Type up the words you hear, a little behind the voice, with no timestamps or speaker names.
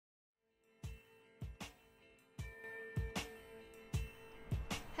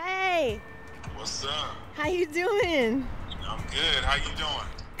Hey. What's up? How you doing? I'm good. How you doing?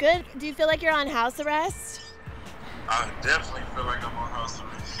 Good. Do you feel like you're on house arrest? I definitely feel like I'm on house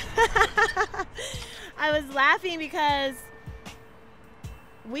arrest. I was laughing because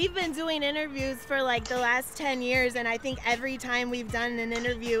we've been doing interviews for like the last 10 years, and I think every time we've done an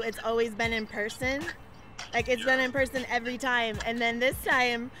interview, it's always been in person. Like, it's been in person every time. And then this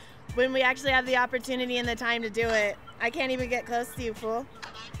time, when we actually have the opportunity and the time to do it, I can't even get close to you, fool.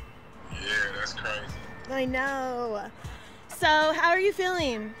 Yeah, that's crazy. I know. So, how are you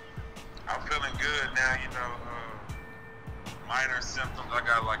feeling? I'm feeling good now, you know. Minor symptoms. I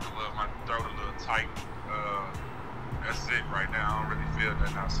got like my throat a little tight. That's it right now. I don't really feel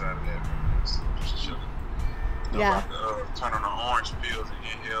nothing outside of that. Just chilling. Yeah. I'm about to turn on the orange pills and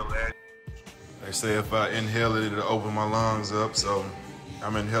inhale that. They say if I inhale it, it'll open my lungs up, so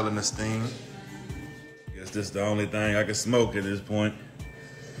I'm inhaling the steam. Guess this is the only thing I can smoke at this point.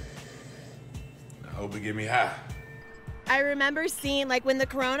 I hope it get me high. I remember seeing, like, when the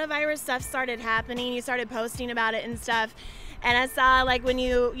coronavirus stuff started happening, you started posting about it and stuff, and I saw, like, when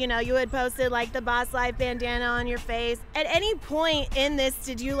you had posted, like, the Boss Life bandana on your face. At any point in this,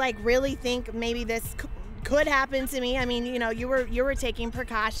 did you, like, really think maybe this could happen to me? I mean, you know, you were taking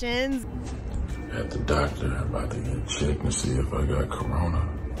precautions. At the doctor, I'm about to get checked and see if I got corona.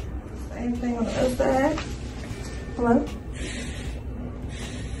 Same thing on the other side. Hello?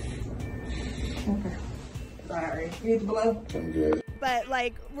 Okay. Sorry. You need the blow? I'm good. But,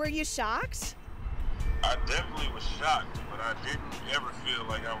 like, were you shocked? I definitely was shocked, but I didn't ever feel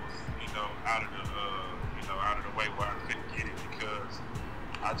like I was, out of the way where I couldn't get it, because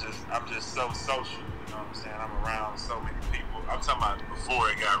I'm just so social, you know what I'm saying? I'm around so many people. I'm talking about before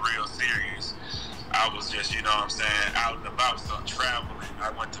it got real serious. I was just, you know what I'm saying, out and about, so traveling.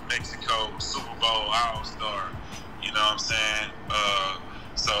 I went to Mexico, Super Bowl, All-Star, you know what I'm saying?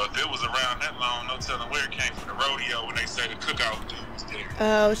 So if it was around that long, no telling where it came from. The rodeo, when they say the cookout dude was there.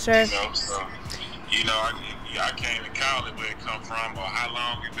 Oh, sure. You know, so, I can't even call it where it come from or how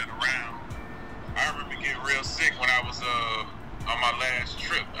long it been around. I remember getting real sick when I was on my last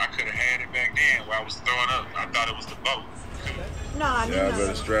trip. I could have had it back then while I was throwing up. I thought it was the boat. No, I Yeah, I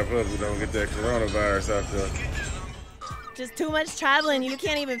better strap up so we don't get that coronavirus out there. Just too much traveling. You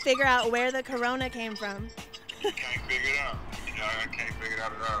can't even figure out where the corona came from. You can't figure it out. I can't figure it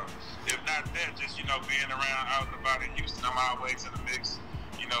out at all. If not that, just, being around out and about in Houston, I'm always in the mix.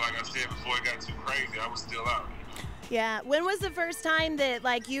 Like I said, before it got too crazy, I was still out. Yeah. When was the first time that,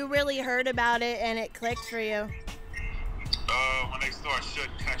 like, you really heard about it and it clicked for you? When they started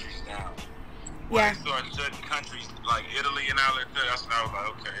shutting countries down. Yeah. When they started shutting countries like Italy and all that, that's when I was like,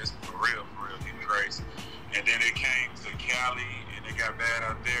 okay, it's for real, getting crazy. And then it came to Cali, and it got bad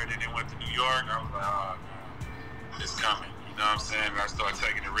out there. Then it went to New York. I was like, oh, no, it's coming. You know what I'm saying? And I started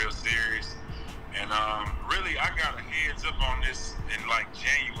taking it real serious. And really, I got a heads up on this in like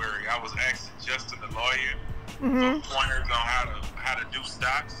January. I was asking Justin, the lawyer, for pointers on how to do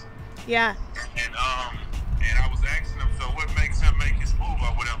stocks. Yeah. And I was asking him, so what makes him make his move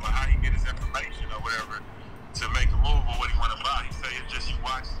or whatever? How he get his information or whatever to make a move or what he want to buy? He said it's just you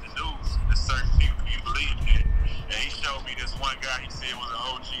watch the news and there's certain people you believe in. And he showed me this one guy. He said was an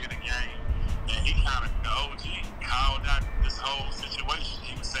OG in the game, and he kind of the OG called out this whole situation.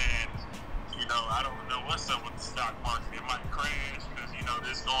 He was saying, I don't know what's up with the stock market. It might crash because,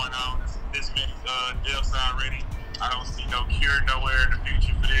 this going on, this many deaths already. I don't see no cure nowhere in the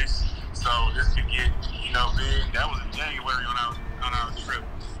future for this. So this could get, big. That was in January on our trip.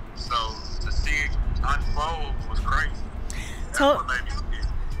 So to see it unfold was crazy. That's what made me scared.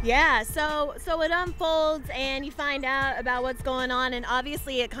 Yeah, so it unfolds and you find out about what's going on, and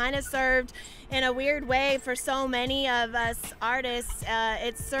obviously it kind of served in a weird way for so many of us artists.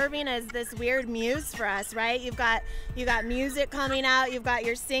 It's serving as this weird muse for us, right? You got music coming out, you've got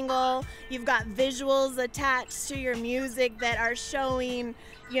your single, you've got visuals attached to your music that are showing,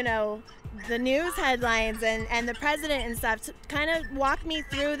 the news headlines and the president and stuff. To kind of walk me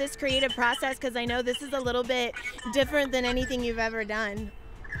through this creative process, because I know this is a little bit different than anything you've ever done.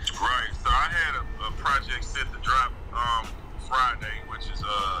 Right. So I had a project set to drop Friday, which is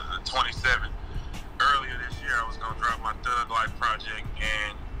the 27th. Earlier this year, I was going to drop my Thug Life project,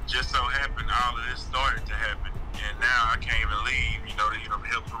 and just so happened all of this started to happen. And now I can't even leave, to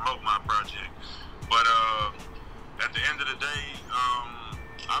help promote my project. But at the end of the day,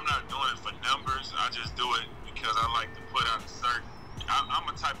 I'm not doing it for numbers. I just do it because I like to put out a certain. I'm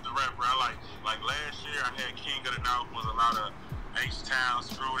a type of rapper. I like last year I had King of the North was a lot of H-Town,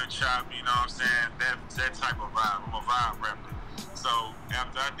 Screwed and Chopped, you know what I'm saying? That type of vibe. I'm a vibe rapper. So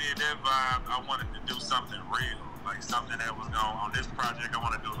after I did that vibe, I wanted to do something real. Like something that was going on this project. I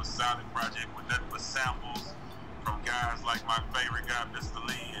want to do a solid project with nothing but samples from guys like my favorite guy, Mr.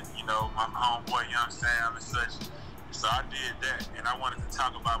 Lee, and you know, my homeboy Young Sam and such. So I did that, and I wanted to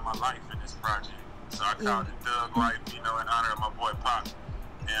talk about my life in this project. So I called it Thug Life, you know, in honor of my boy Pop.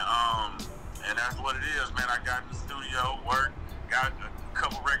 And that's what it is, man. I got in the studio, worked, got a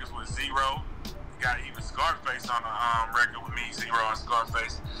couple records with Zero, got even Scarface on the record with me, Zero and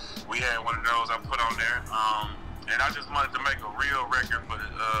Scarface. We had one of those I put on there, and I just wanted to make a real record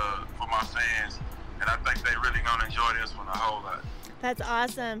for my fans, and I think they really gonna enjoy this one a whole lot. That's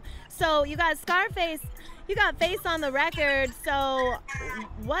awesome. So you got Scarface, you got Face on the record. So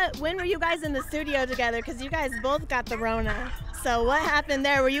when were you guys in the studio together? Because you guys both got the Rona. So what happened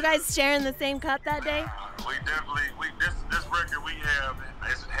there? Were you guys sharing the same cup that day? We definitely, this record we have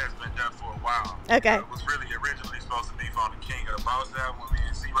has been done for a while. Okay. It was really originally supposed to be on the King of the Boss album with me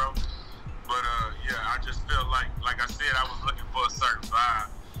and Zero. But yeah, I just felt like I said, I was looking for a certain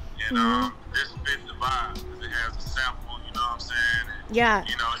vibe. And this fits the vibe because it has a sample, you know what I'm saying? And, yeah.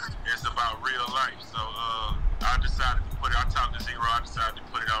 You know, it's about real life. So I decided to put it, I talked to Zero, I decided to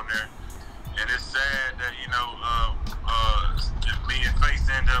put it on there. And it's sad that, you know, me and Face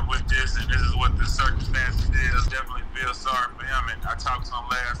end up with this, and this is what the circumstances is. Definitely feel sorry for him. And I talked to him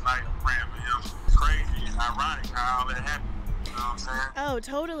last night, I'm praying for him. It's crazy and ironic how all that happened. You know what I'm saying? Oh,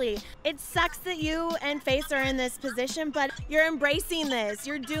 totally. It sucks that you and Face are in this position, but you're embracing this.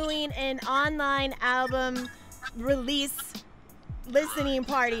 You're doing an online album release listening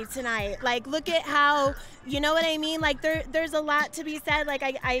party tonight. Like, look at how, you know what I mean? Like, there's a lot to be said. Like,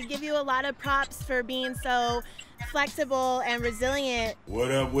 I give you a lot of props for being so flexible and resilient.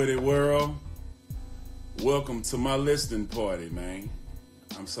 What up with it, world? Welcome to my listening party, man.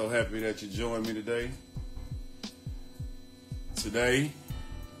 I'm so happy that you joined me today. Today,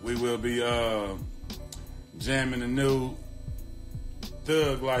 we will be jamming the new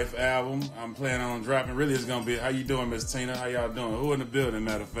Thug Life album. I'm planning on dropping. Really, it's gonna be. How you doing, Miss Tina? How y'all doing? Who in the building?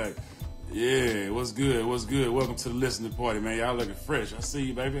 Matter of fact, yeah. What's good? What's good? Welcome to the listening party, man. Y'all looking fresh. I see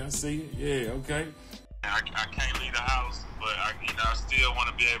you, baby. I see you. Yeah. Okay. I can't leave the house, but I still want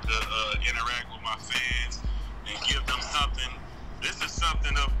to be able to interact with my fans and give them something. This is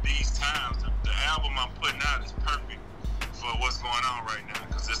something of these times. The album I'm putting out is perfect for what's going on right now,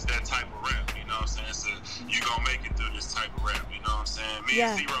 because it's that type of rap, you know what I'm saying? So you gonna make it through this type of rap, you know what I'm saying? Me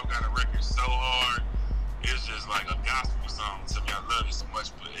and Zero got a record so hard, it's just like a gospel song to me. I love it so much,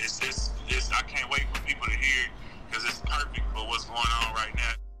 but it's I can't wait for people to hear it, because it's perfect for what's going on right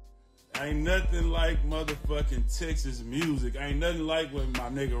now. Ain't nothing like motherfucking Texas music. Ain't nothing like when my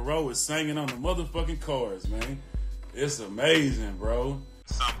nigga Ro is singing on the motherfucking chorus, man. It's amazing, bro.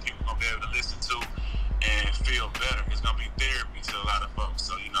 Some people gonna be able to listen to and feel better. It's gonna be therapy to a lot of folks.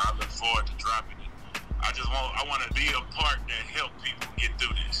 So, you know, I look forward to dropping it. I want to be a part that help people get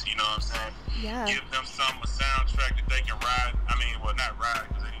through this. You know what I'm saying? Yeah. Give them a soundtrack that they can ride. I mean, well, not ride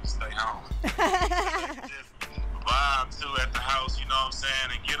because they need to stay home. Just vibe to at the house. You know what I'm saying?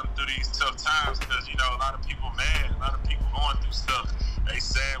 And get them through these tough times, because you know a lot of people mad, a lot of people going through stuff. They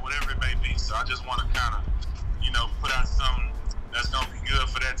sad, whatever it may be. So I just want to kind of, you know, put out something that's gonna be good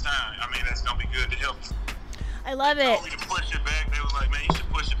for that time. I mean, that's gonna be good to help you. I love it. They told me to push it back. They was like, man, you should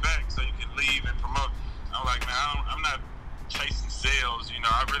push it back so you can leave and promote. I'm like, man, I'm not chasing sales. You know,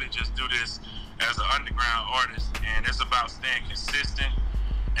 I really just do this as an underground artist, and it's about staying consistent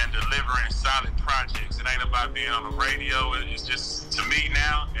and delivering solid projects. It ain't about being on the radio. It's just, to me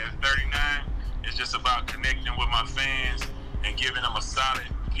now, at 39, it's just about connecting with my fans and giving them a solid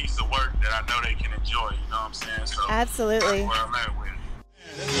piece of work that I know they can enjoy. You know what I'm saying? So absolutely. That's where I'm at with it.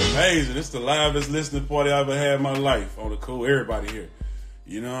 That's amazing. It's the livest listening party I've ever had in my life. On the cool, everybody here.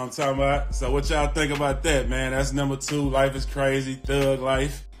 You know what I'm talking about? So what y'all think about that, man? That's number 2. Life is crazy. Thug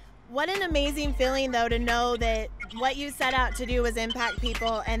Life. What an amazing feeling, though, to know that what you set out to do was impact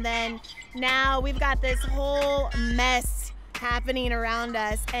people, and then now we've got this whole mess happening around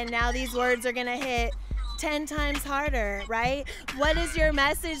us, and now these words are gonna hit 10 times harder, right? What is your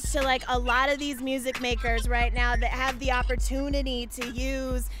message to like a lot of these music makers right now that have the opportunity to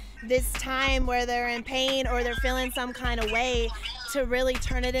use this time where they're in pain or they're feeling some kind of way to really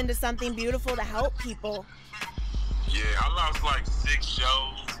turn it into something beautiful to help people? Yeah, I lost like 6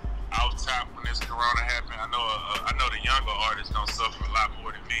 shows out top when this corona happened. I know the younger artists don't suffer a lot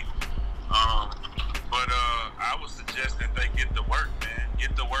more than me. But I would suggest that they get to work, man.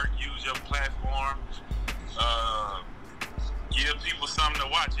 Get to work, use your platform. Give people something to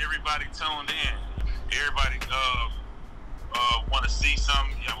watch. Everybody tuned in. Everybody want to see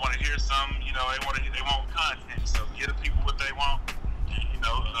something. Want to hear something. You know, they want content. So give the people what they want. You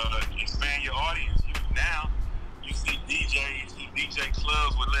know, expand your audience. Now he DJ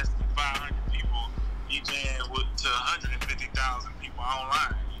clubs with less than 500 people, DJing with to 150,000 people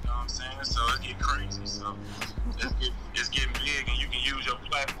online. You know what I'm saying? So it's getting crazy. So it's getting big, and you can use your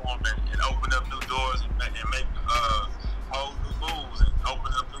platform and open up new doors and make whole new moves and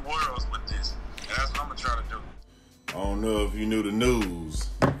open up new worlds with this. And that's what I'm gonna try to do. I don't know if you knew the news.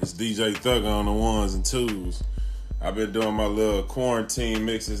 It's DJ Thugger on the ones and twos. I've been doing my little quarantine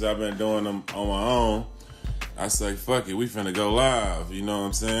mixes. I've been doing them on my own. I say, fuck it, we finna go live. You know what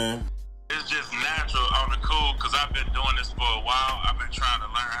I'm saying? It's just natural on the cool, because I've been doing this for a while. I've been trying to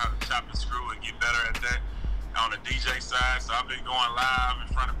learn how to chop and screw and get better at that on the DJ side. So I've been going live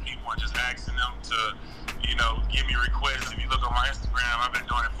in front of people and just asking them to, give me requests. If you look on my Instagram, I've been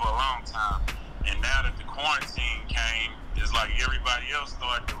doing it for a long time. And now that the quarantine came, it's like everybody else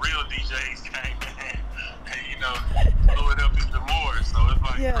started, the real DJs came in and, blew it up even more. So it's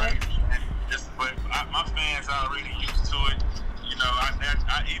like crazy. But my fans are already used to it.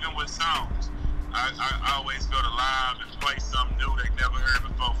 I even with songs, I always go to live and play something new they never heard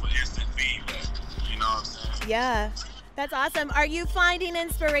before for instant feedback. You know what I'm saying? Yeah, that's awesome. Are you finding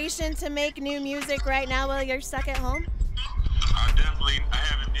inspiration to make new music right now while you're stuck at home? I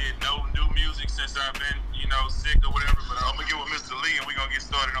haven't did no new music since I've been, sick or whatever, but I'm gonna get with Mr. Lee and we're gonna get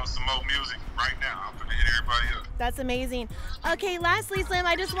started on some more music right now. I'm gonna hit everybody up. That's amazing. Okay, lastly, Slim,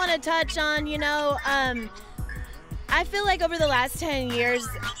 I just want to touch on, I feel like over the last 10 years,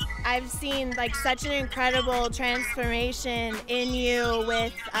 I've seen like such an incredible transformation in you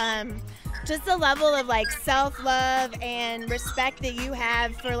with just the level of like self-love and respect that you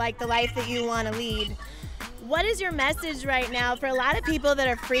have for like the life that you want to lead. What is your message right now for a lot of people that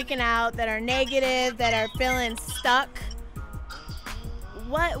are freaking out, that are negative, that are feeling stuck?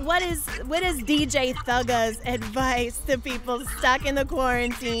 What is DJ Thugger's advice to people stuck in the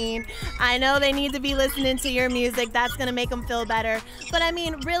quarantine? I know they need to be listening to your music. That's going to make them feel better. But I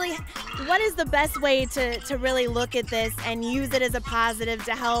mean, really, what is the best way to really look at this and use it as a positive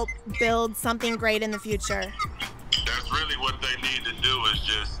to help build something great in the future? That's really what they need to do, is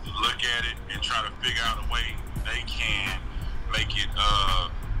just look at it and try to figure out a way they can make it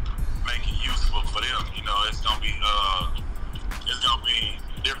useful for them. It's gonna be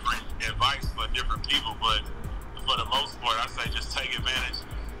different advice for different people, but for the most part, I say just take advantage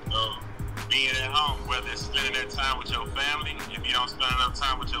of being at home, whether it's spending that time with your family. If you don't spend enough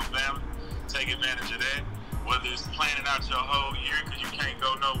time with your family, take advantage of that. Whether it's planning out your whole year because you can't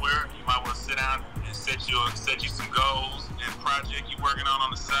go nowhere, you might want to sit down and set you some goals and project you're working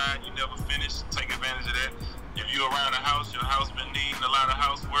on the side. You never finish. Take advantage of that. If you're around the house, your house been needing a lot of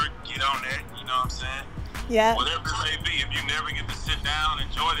housework, get on that. You know what I'm saying? Yeah. Whatever it may be, if you never get to sit down,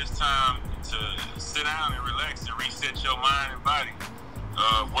 enjoy this time to sit down and relax and reset your mind and body.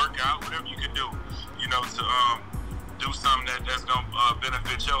 Work out, whatever you can do, to do something that's going to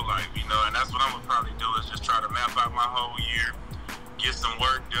benefit your life, and that's what I'm going to probably do, is just try to map out my whole year, get some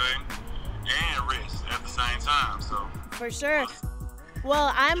work done, and rest at the same time. So for sure.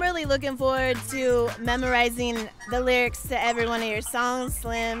 Well, I'm really looking forward to memorizing the lyrics to every one of your songs,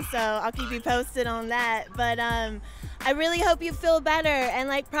 Slim, so I'll keep you posted on that. But I really hope you feel better, and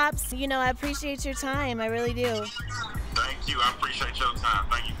like props, I appreciate your time. I really do. Thank you. I appreciate your time.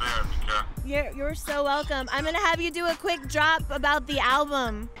 Thank you for having me, Kai. You're so welcome. I'm going to have you do a quick drop about the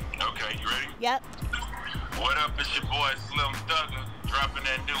album. Okay, you ready? Yep. What up, it's your boy Slim Thugger, dropping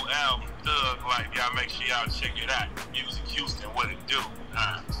that new album, Thug Life. Y'all make sure y'all check it out. Music Houston, what it do?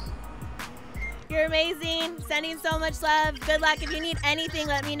 You're amazing. Sending so much love. Good luck. If you need anything,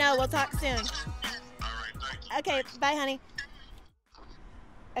 let me know. We'll talk soon. All right, thank you. Okay, bye, honey.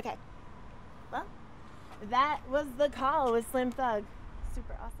 Okay. Well, that was the call with Slim Thug.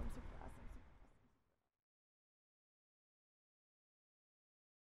 Super awesome. Super